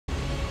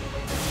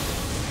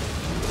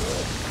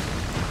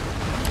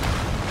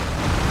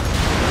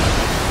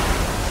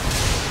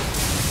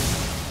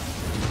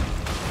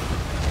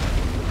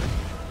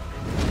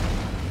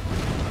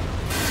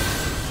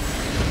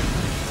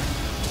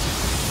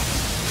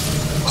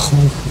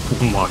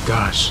Oh my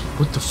gosh.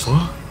 What the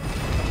fuck?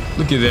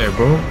 Look at that,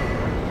 bro.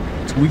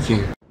 It's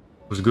weekend.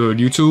 What's good,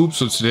 YouTube?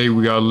 So today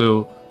we got a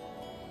little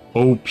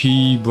OP,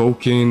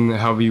 broken,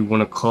 however you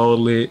want to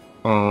call it,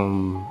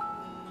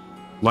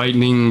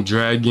 lightning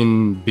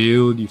dragon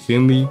build, you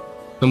feel me?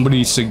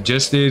 Somebody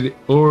suggested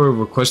or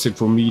requested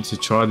for me to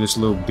try this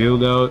little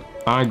build out.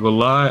 I ain't gonna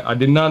lie, I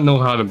did not know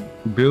how to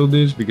build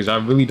this because I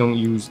really don't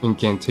use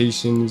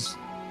incantations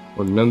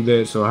or none of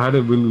that, so I had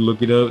to really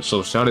look it up.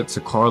 So shout out to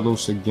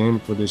Carlos again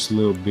for this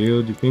little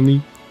build, you feel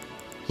me?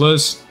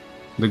 Plus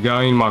the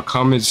guy in my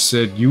comments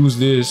said use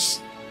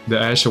this, the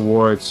Ash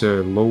Award,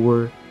 to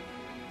lower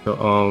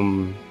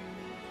the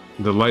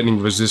lightning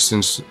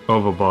resistance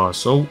of a boss.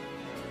 So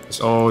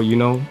it's all, you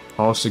know,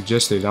 all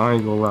suggested. I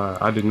ain't gonna lie,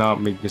 I did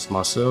not make this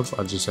myself.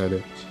 I just had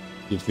to,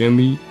 you feel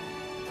me,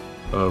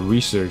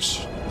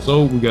 research.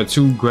 So we got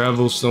two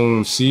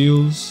gravelstone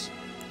seals.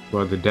 We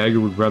got the dagger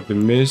with Rapid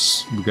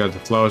Mist. We got the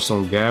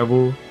flowerstone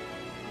gavel.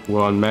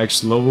 We're on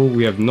max level.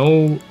 We have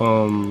no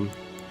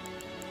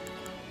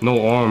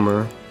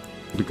armor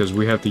because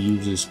we have to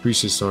use this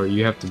priestess art.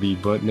 You have to be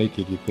butt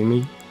naked, you feel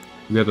me?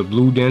 We got the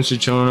blue dancer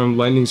charm,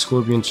 lightning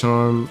scorpion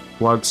charm,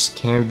 wax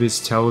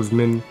canvas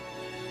talisman,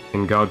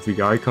 and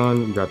godfreak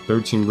icon. We got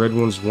 13 red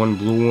ones, 1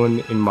 blue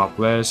one in my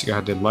flask. I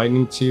had the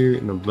lightning tier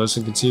and the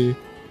blessing tier.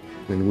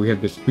 Then we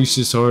had the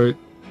priestess heart,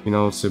 you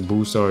know, to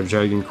boost our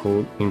dragon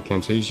cult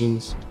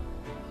incantations.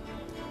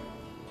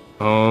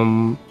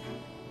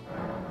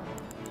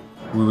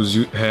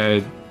 We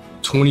had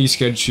 20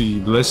 sketchy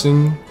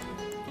blessing.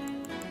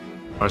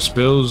 Our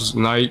spells: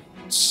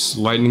 Knight's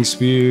lightning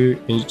spear,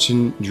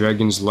 ancient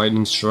dragon's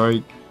lightning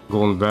strike,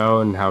 golden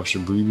vow, and half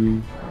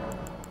shabriri.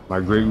 My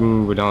great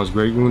rune, Radahn's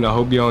great rune. I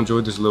hope y'all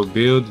enjoyed this little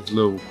build, this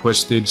little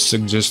requested,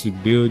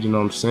 suggested build, you know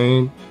what I'm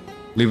saying?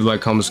 Leave a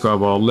like, comment,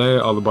 subscribe, all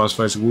that. All the boss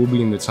fights will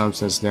be in the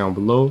timestamps down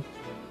below,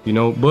 you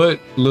know. But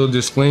little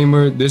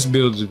disclaimer, this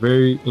build is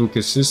very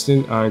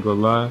inconsistent, I ain't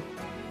gonna lie.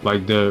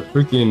 Like the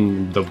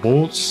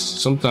bolts,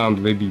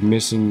 sometimes they be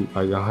missing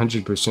like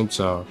 100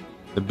 percentile.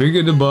 The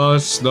bigger the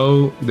boss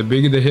though, the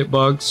bigger the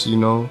hitbox, you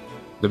know,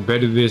 the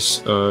better this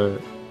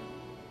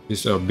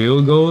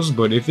build goes.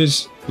 But if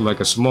it's like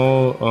a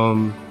small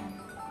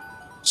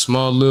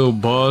little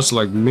boss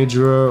like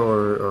Midra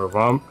or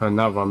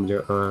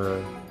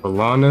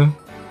Rellana,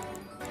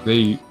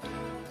 they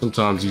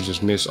sometimes you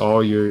just miss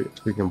all your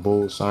freaking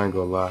bolts, I ain't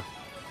gonna lie.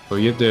 So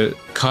you have to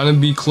kind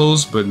of be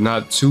close but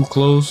not too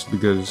close,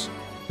 because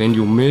then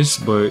you'll miss,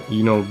 but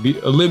you know, be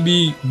a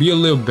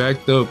little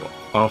backed up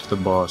off the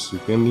boss, you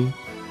feel me?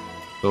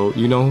 So,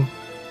 you know,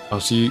 I'll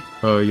see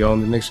y'all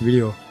in the next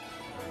video.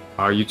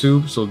 Alright,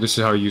 YouTube, so this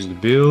is how you use the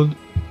build.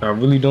 I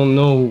really don't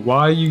know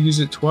why you use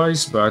it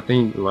twice, but I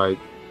think like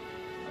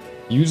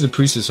use the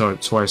priestess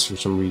heart twice for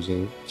some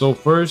reason. So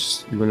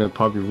first you're gonna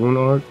pop your rune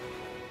art,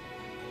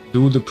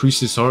 do the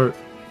priestess heart,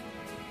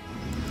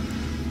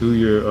 do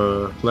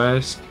your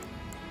flask,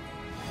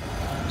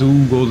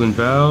 do golden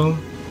vow,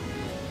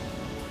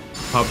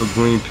 pop a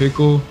green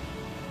pickle,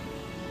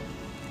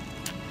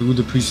 do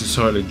the priestess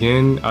heart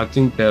again. I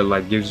think that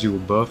like gives you a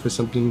buff or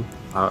something.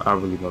 I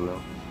really don't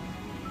know.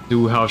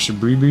 Do house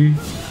shabriri,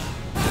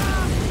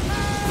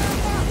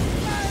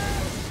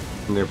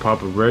 and then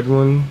pop a red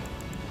one.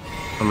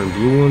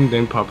 Blue one,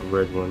 then pop a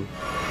red one.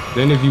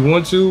 Then if you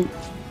want to,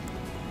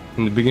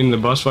 in the beginning of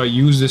the boss fight,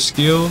 use this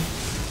skill.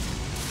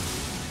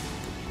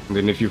 And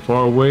then if you're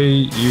far away,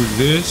 use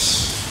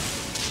this.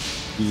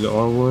 Use the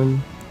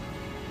R1.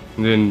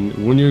 And then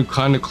when you're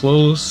kind of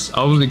close,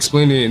 I was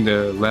explaining it in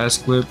the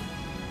last clip,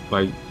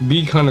 like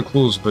be kind of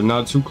close but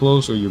not too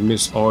close or you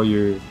miss all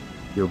your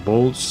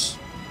bolts.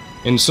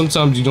 And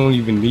sometimes you don't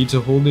even need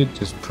to hold it,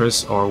 just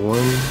press R1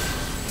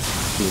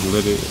 to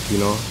let it, you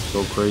know,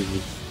 so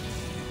crazy.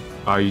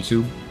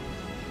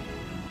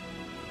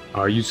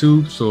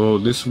 YouTube, so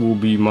this will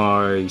be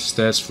my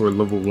stats for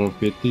level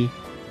 150.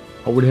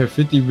 I would have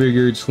 50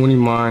 vigor, 20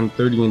 mind,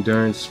 30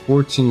 endurance,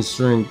 14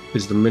 strength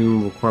is the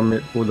minimum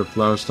requirement for the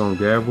flowerstone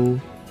gavel.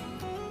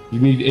 You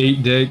need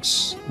 8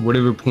 dex.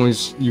 Whatever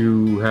points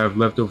you have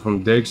left over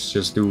from dex,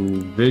 just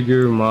do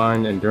vigor,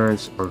 mind,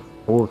 endurance,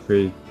 or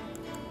faith.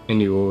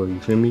 Any or, you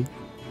feel me?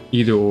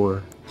 Either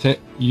or.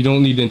 You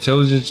don't need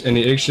intelligence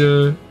any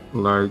extra.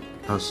 Like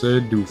I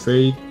said, do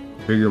faith,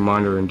 vigor,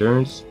 mind, or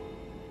endurance.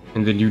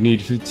 And then you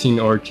need 15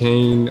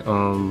 arcane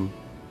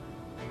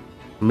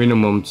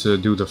minimum to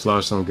do the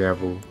flowerstone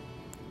gavel.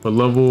 For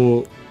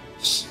level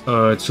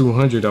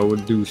 200, I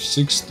would do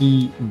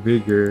 60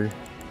 vigor.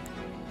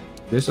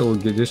 Guess I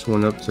would get this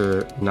one up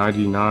to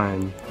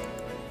 99.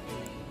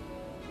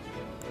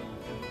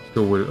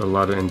 Still with a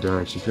lot of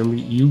endurance, you feel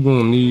me? You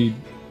gonna need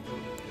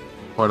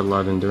quite a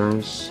lot of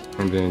endurance.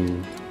 And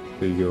then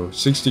there you go,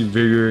 60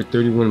 vigor,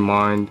 31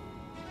 mind,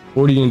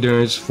 40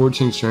 endurance,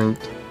 14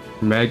 strength,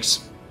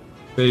 max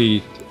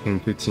faith,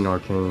 and 15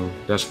 arcane.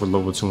 That's for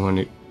level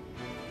 200.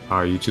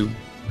 Alright, YouTube.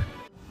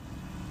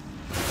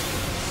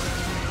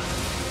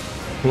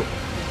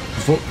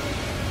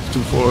 It's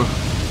too far.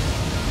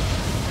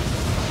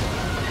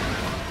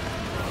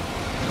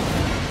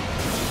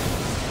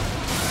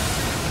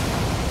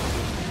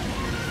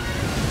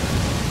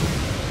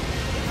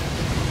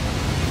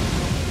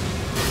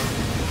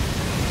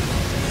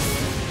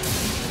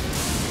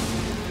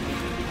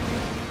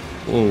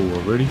 Oh,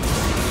 already?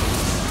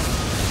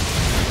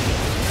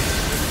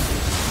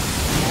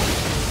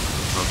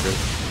 Okay.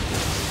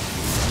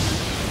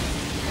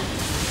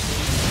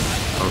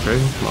 Okay,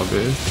 my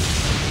bad.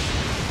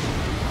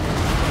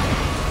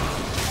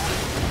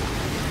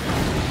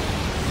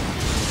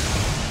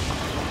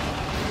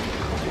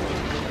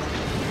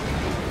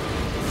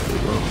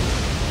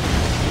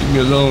 Leave me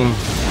alone.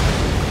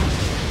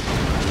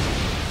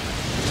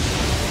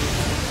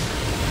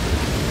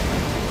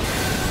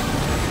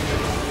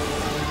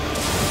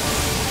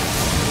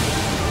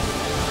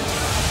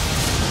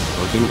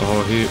 Oh, them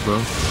all hit, bro.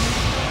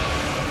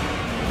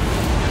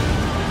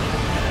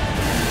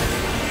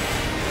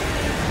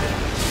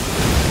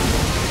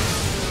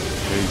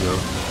 There you go.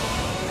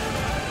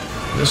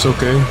 That's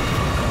okay.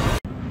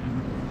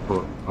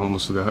 Oh, I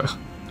almost forgot.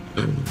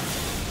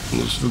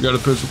 Almost forgot to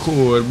press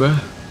record, man.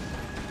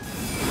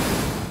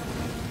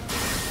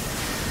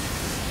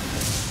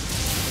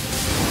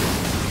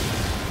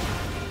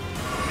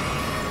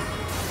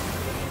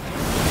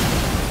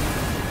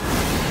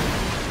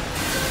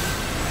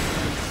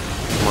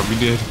 Might be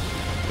dead.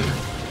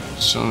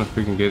 Just trying to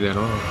freaking get that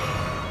off.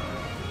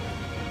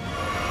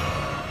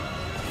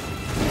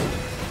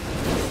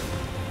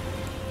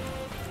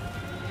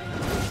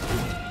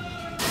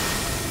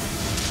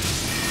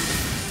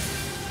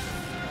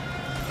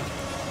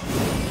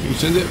 You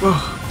send it?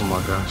 Oh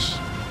my gosh.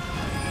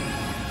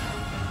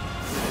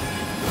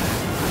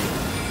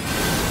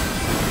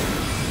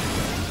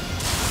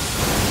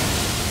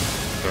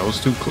 That was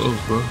too close,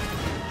 bro.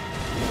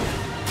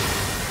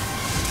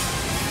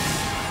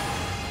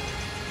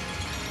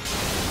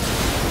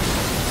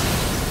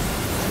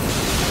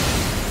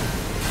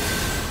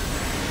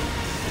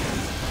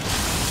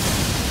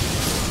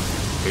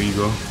 There you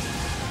go.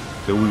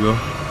 There we go.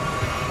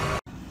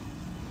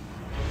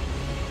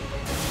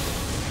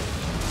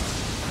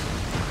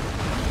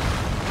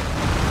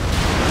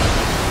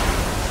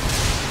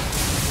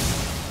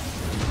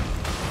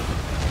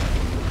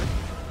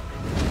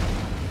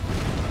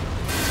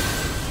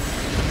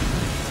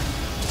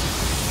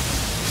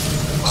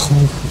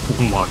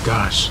 Oh my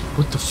gosh.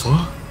 What the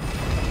fuck?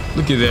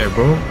 Look at that,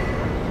 bro.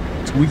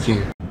 It's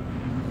weekend.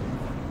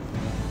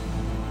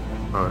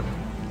 Alright.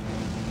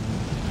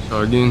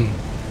 Try again.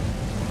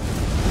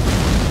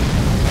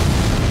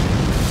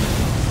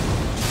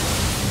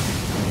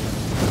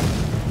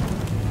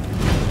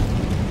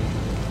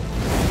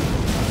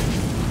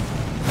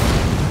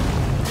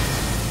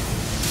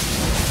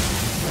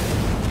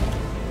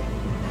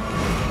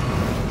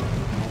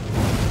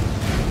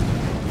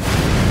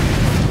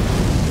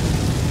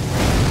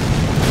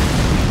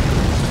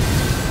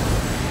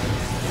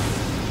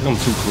 I'm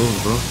too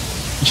close, bro.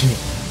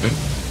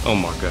 Oh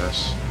my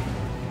gosh.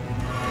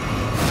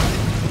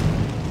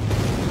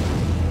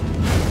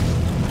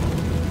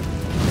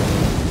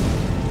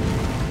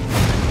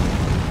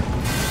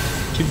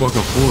 Keep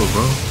walking forward,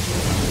 bro.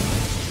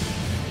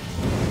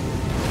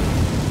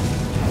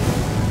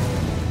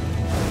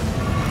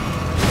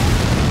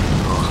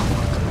 Oh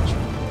my gosh.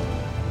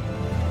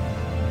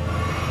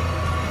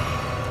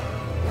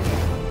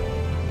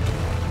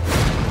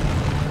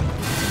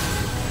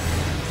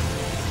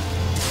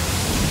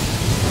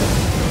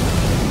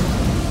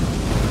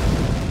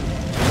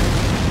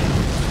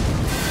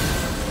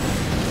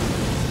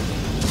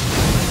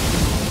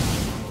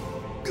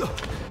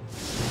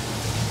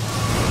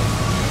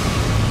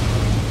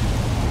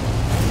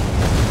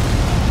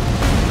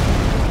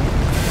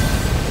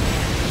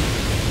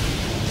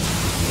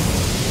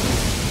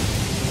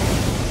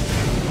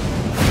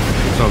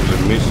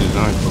 Something misses, I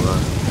ain't gonna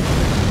lie.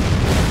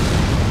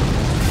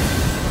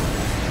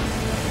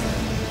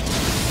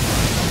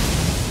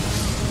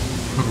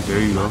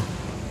 There you go.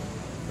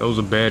 That was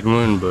a bad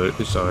run, but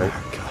it's alright.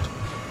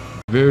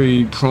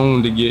 Very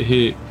prone to get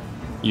hit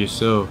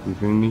yourself, you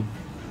feel me?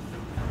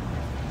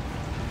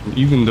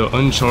 Even the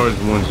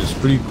uncharged ones is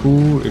pretty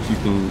cool if you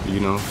can, you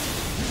know.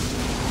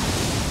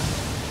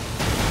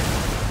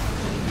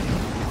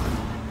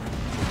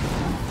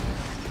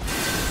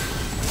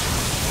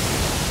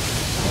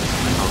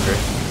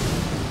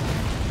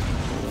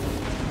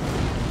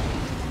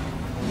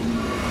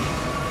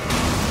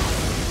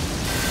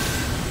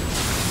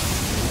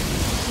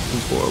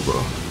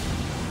 Bro,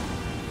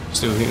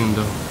 still hitting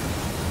though.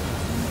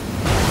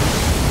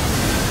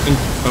 And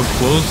up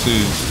close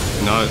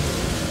is not.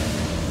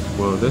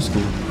 Well, that's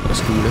cool.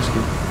 That's cool. That's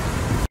cool.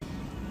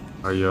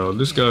 Alright, yo,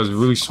 this guy's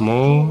really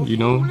small. You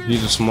know,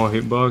 he's a small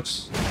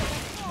hitbox.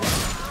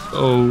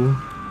 So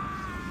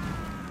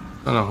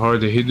kind of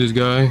hard to hit this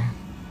guy.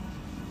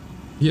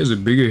 He has a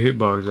bigger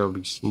hitbox that'll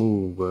be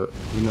smooth, but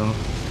you know.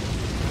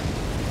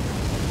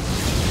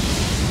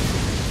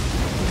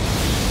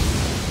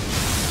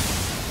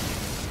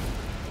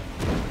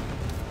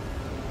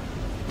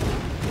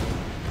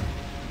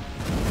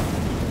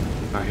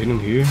 I hit him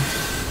here.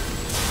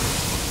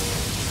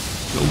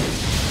 Nope.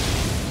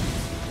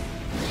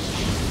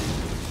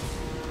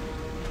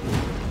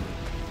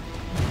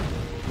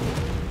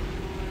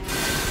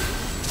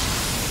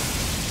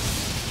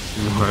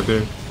 Right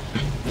there.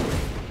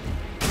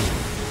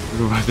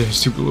 Everything right there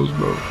is too close,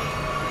 bro.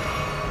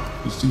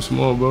 He's too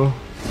small, bro.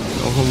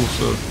 Don't hold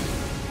himself.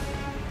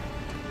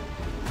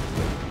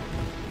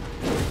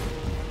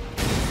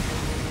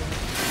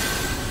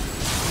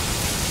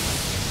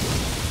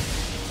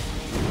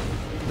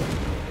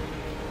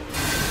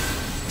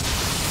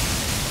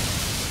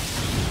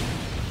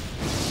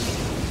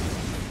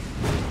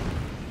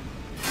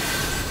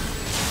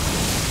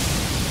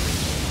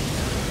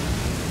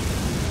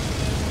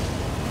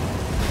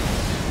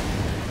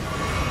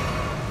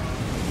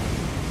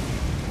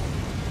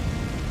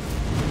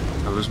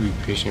 Let's be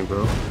patient,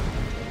 bro.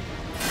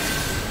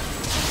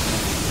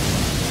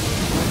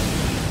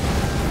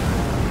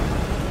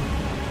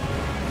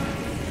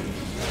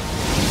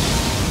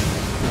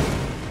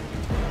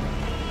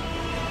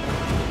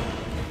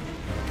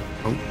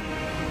 Oh.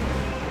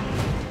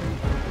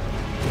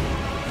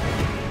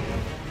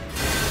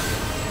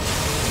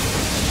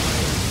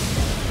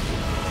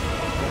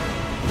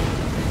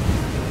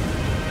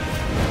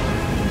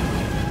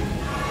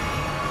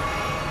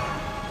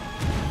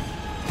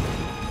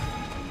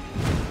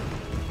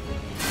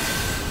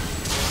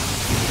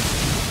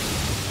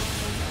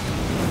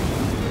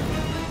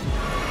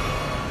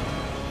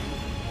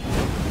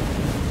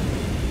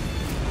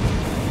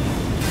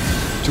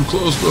 Too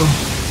close, bro.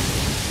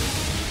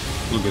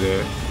 Look at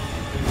that.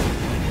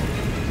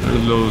 Look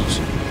at those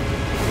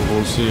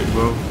bullshit,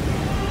 bro.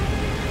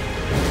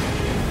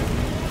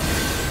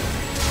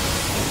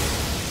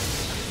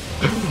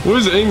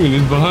 Where's the aiming?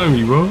 It's behind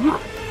me, bro.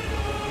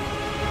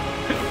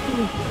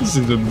 This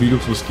is a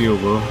beautiful skill,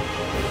 bro.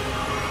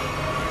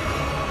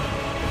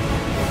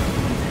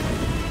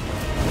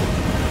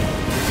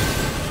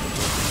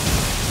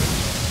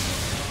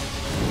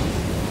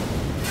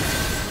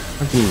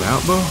 I can him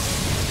out, bro.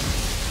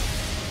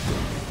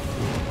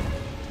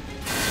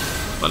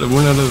 About to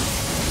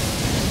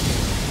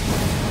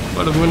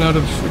run out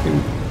of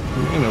freaking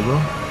mana, bro.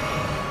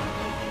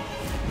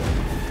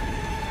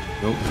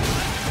 Nope.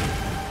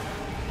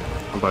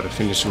 I'm about to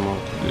finish him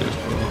off with this,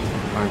 bro.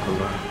 I ain't gonna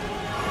lie.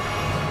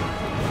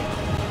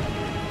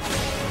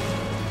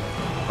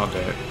 Not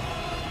that.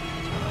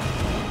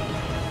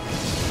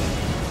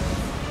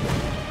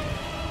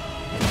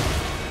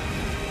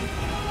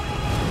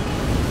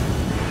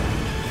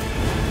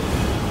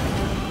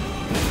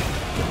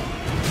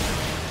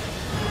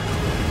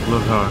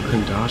 Love how I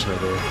couldn't dodge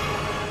right there.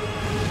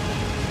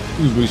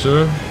 Excuse me,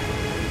 sir.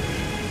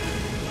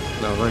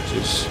 Not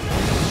righteous.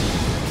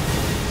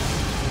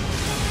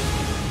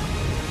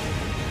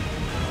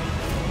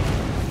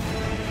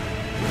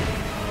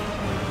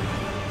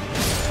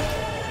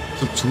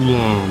 Took too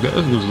long. That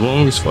was the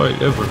longest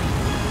fight ever.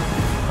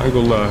 I ain't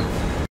gonna lie.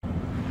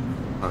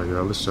 Alright,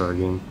 y'all, let's start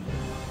again.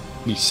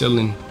 Be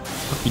selling.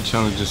 I be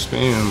trying to just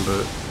spam,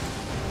 but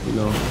you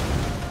know,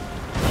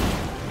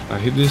 I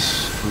hit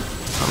this.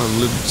 I'm a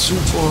little too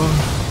far.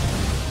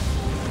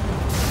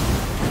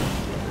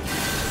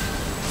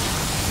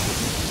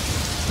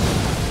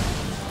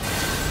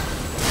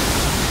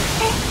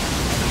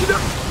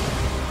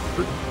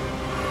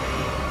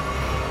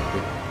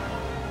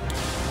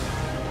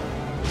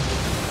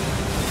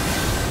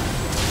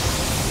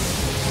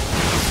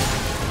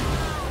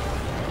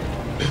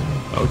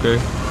 Okay,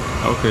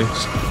 okay.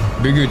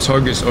 Bigger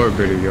targets are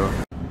better, y'all.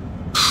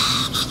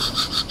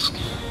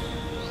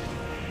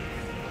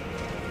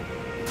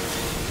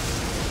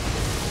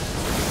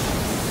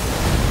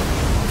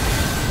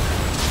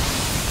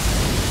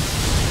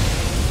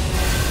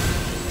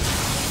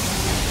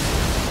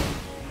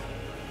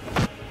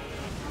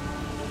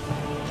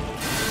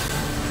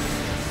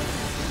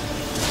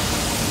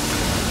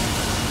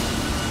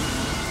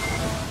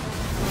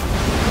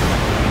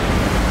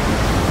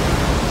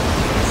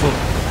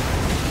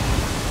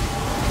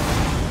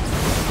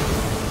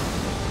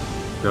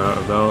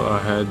 God, I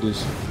had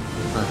this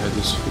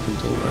freaking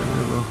thing right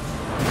here, bro.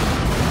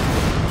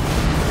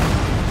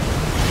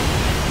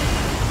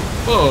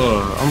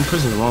 Oh, I'm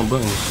pressing the wrong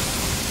buttons.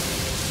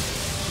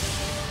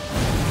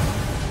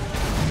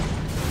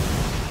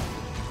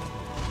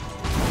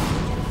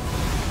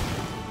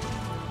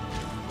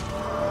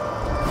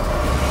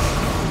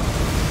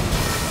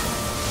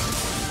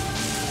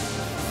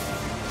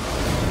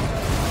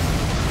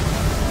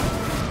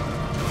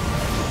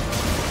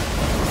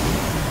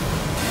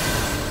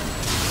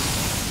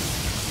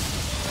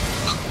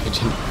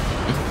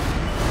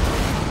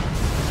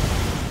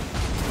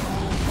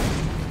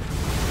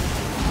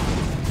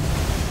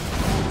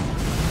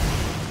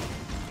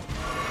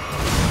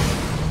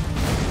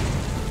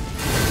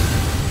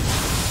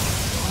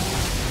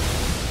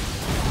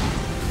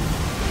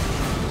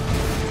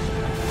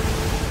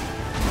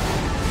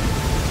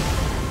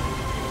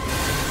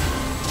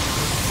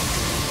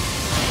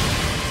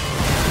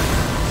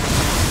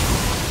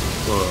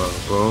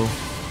 Bro.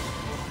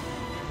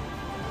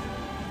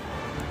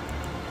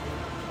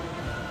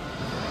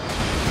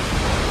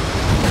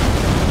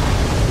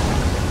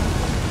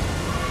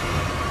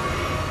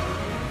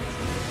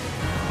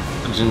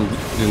 I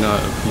did not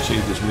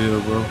appreciate this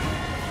video, bro.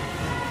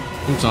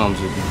 Sometimes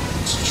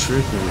it's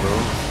tripping, bro.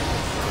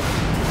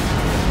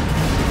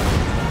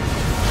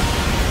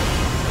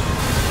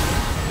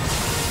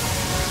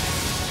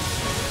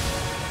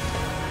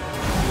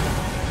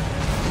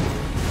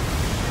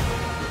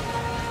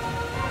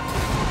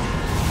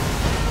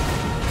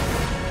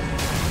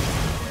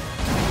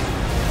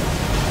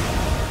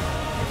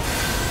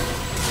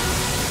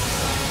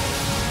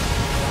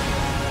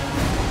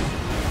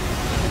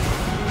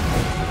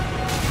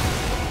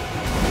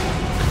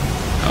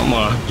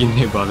 I'm getting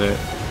hit by that.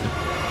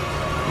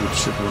 I'm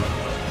tripping.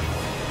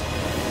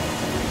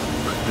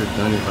 Could have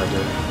done it like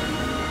that.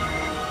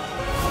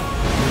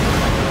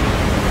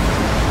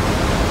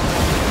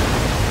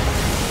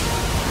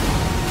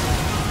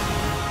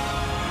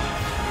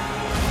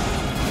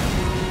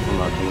 I'm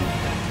not doing it.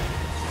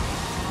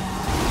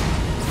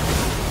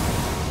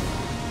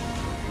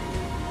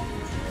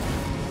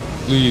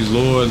 Please,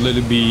 Lord, let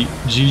it be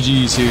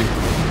GG's here.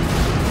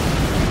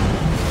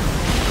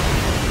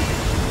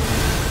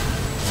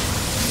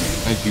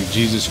 Thank you,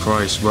 Jesus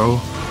Christ, bro.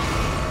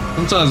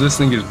 Sometimes this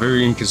thing is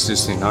very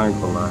inconsistent, I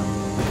ain't gonna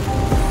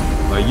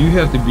lie. Like, you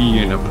have to be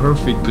in a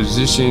perfect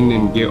position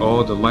and get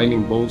all the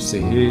lightning bolts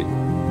to hit.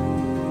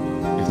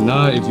 If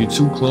not, if you're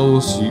too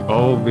close,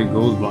 all of it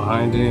goes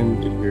behind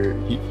him.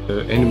 If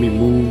the enemy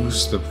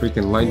moves, the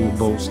freaking lightning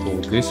bolts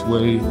go this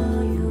way.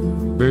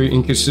 Very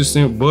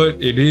inconsistent, but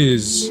it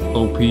is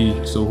OP.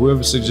 So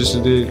whoever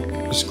suggested it,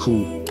 it's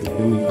cool. You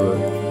feel me? But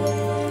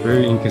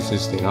very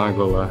inconsistent, I ain't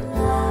gonna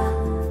lie.